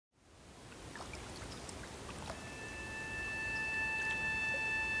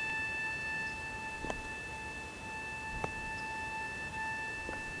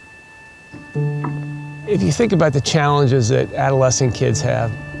If you think about the challenges that adolescent kids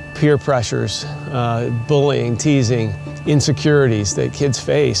have, peer pressures, bullying, teasing, insecurities that kids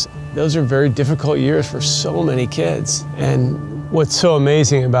face, those are very difficult years for so many kids. And what's so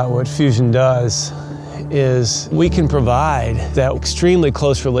amazing about what Fusion does is we can provide that extremely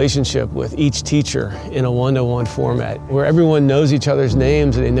close relationship with each teacher in a one-to-one format where everyone knows each other's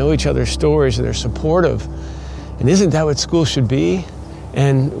names and they know each other's stories and they're supportive. And isn't that what school should be?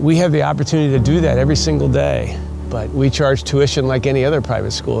 And we have the opportunity to do that every single day. But we charge tuition like any other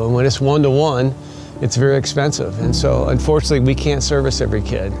private school, and when it's one-to-one, it's very expensive. And so unfortunately, we can't service every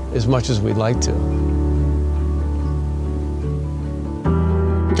kid as much as we'd like to.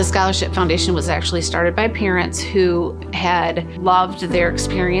 The Scholarship Foundation was actually started by parents who had loved their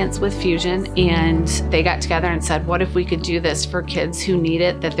experience with Fusion, and they got together and said, what if we could do this for kids who need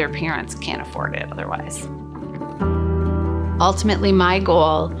it that their parents can't afford it otherwise? Ultimately, my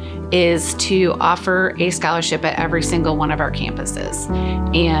goal is to offer a scholarship at every single one of our campuses.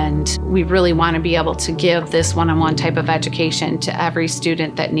 And we really want to be able to give this one-on-one type of education to every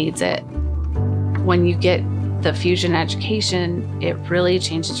student that needs it. When you get the Fusion education, it really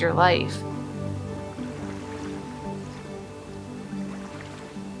changes your life.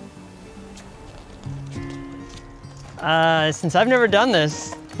 Since I've never done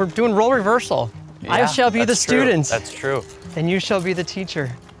this, we're doing role reversal. Yeah, I shall be the student. That's true. And you shall be the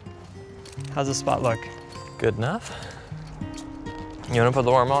teacher. How's the spot look? Good enough. You want to put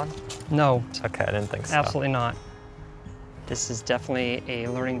the worm on? No. Okay, I didn't think so. Absolutely not. This is definitely a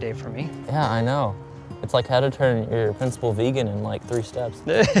learning day for me. Yeah, I know. It's like how to turn your principal vegan in like 3 steps.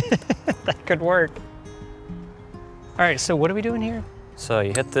 That could work. All right, so what are we doing here? So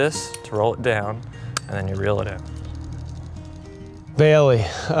you hit this to roll it down, and then you reel it in. Bailey,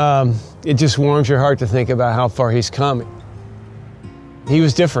 it just warms your heart to think about how far he's come. He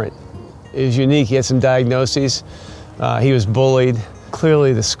was different. It was unique. He had some diagnoses. He was bullied.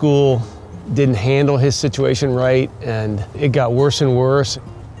 Clearly the school didn't handle his situation right, and it got worse and worse.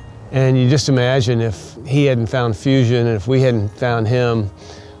 And you just imagine if he hadn't found Fusion and if we hadn't found him,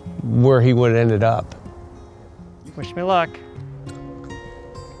 where he would have ended up. Wish me luck.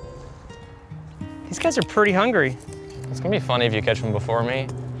 These guys are pretty hungry. It's gonna be funny if you catch them before me.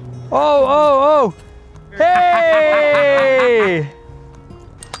 Oh, oh, oh! Hey!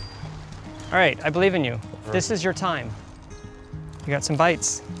 All right, I believe in you. This is your time. You got some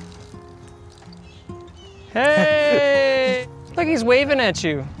bites. Hey! Look, he's waving at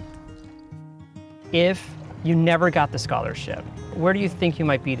you. If you never got the scholarship, where do you think you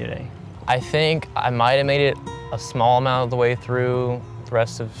might be today? I think I might have made it a small amount of the way through the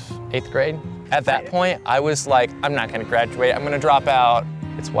rest of 8th grade. At that point, I was like, I'm not gonna graduate, I'm gonna drop out.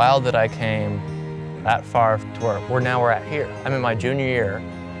 It's wild that I came that far to where now we're at here. I'm in my junior year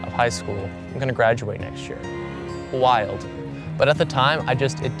of high school. I'm gonna graduate next year. Wild. But at the time,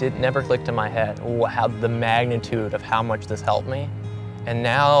 it never clicked in my head how the magnitude of how much this helped me. And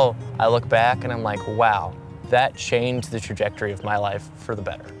now I look back and I'm like, wow, that changed the trajectory of my life for the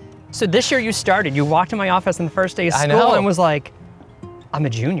better. So this year you started, you walked in my office on the first day of school and was like, I'm a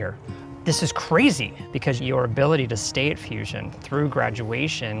junior. This is crazy, because your ability to stay at Fusion through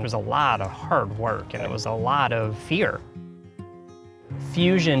graduation was a lot of hard work and it was a lot of fear.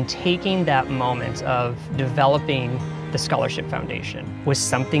 Fusion, taking that moment of developing the Scholarship Foundation, was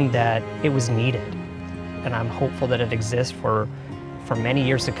something that it was needed. And I'm hopeful that it exists for many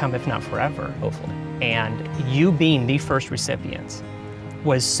years to come, if not forever. Hopefully. And you being the first recipient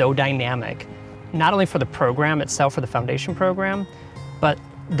was so dynamic, not only for the program itself, for the foundation program, but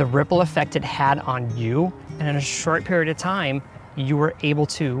the ripple effect it had on you. And in a short period of time, you were able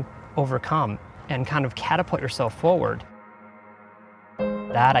to overcome and kind of catapult yourself forward.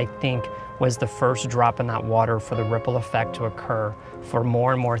 That, I think, was the first drop in that water for the ripple effect to occur, for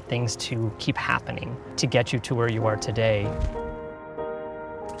more and more things to keep happening to get you to where you are today.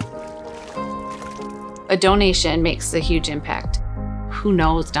 A donation makes a huge impact. Who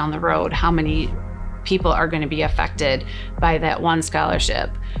knows down the road how many people are going to be affected by that one scholarship,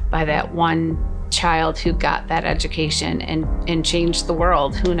 by that one child who got that education and changed the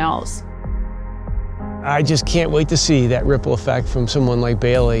world. Who knows? I just can't wait to see that ripple effect from someone like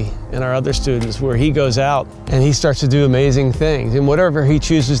Bailey and our other students, where he goes out and he starts to do amazing things, and whatever he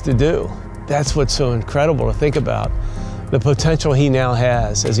chooses to do. That's what's so incredible to think about. The potential he now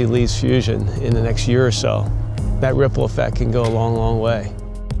has as he leaves Fusion in the next year or so. That ripple effect can go a long, long way.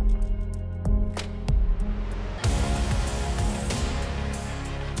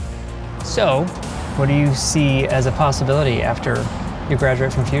 So, what do you see as a possibility after you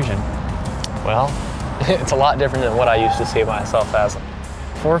graduate from Fusion? Well, it's a lot different than what I used to see myself as.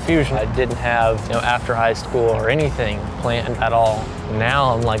 For Fusion, I didn't have, after high school or anything planned at all.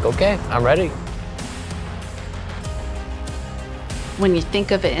 Now I'm like, okay, I'm ready. When you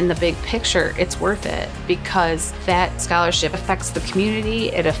think of it in the big picture, it's worth it because that scholarship affects the community,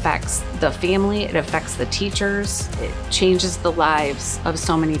 it affects the family, it affects the teachers, it changes the lives of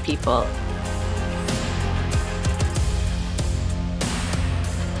so many people.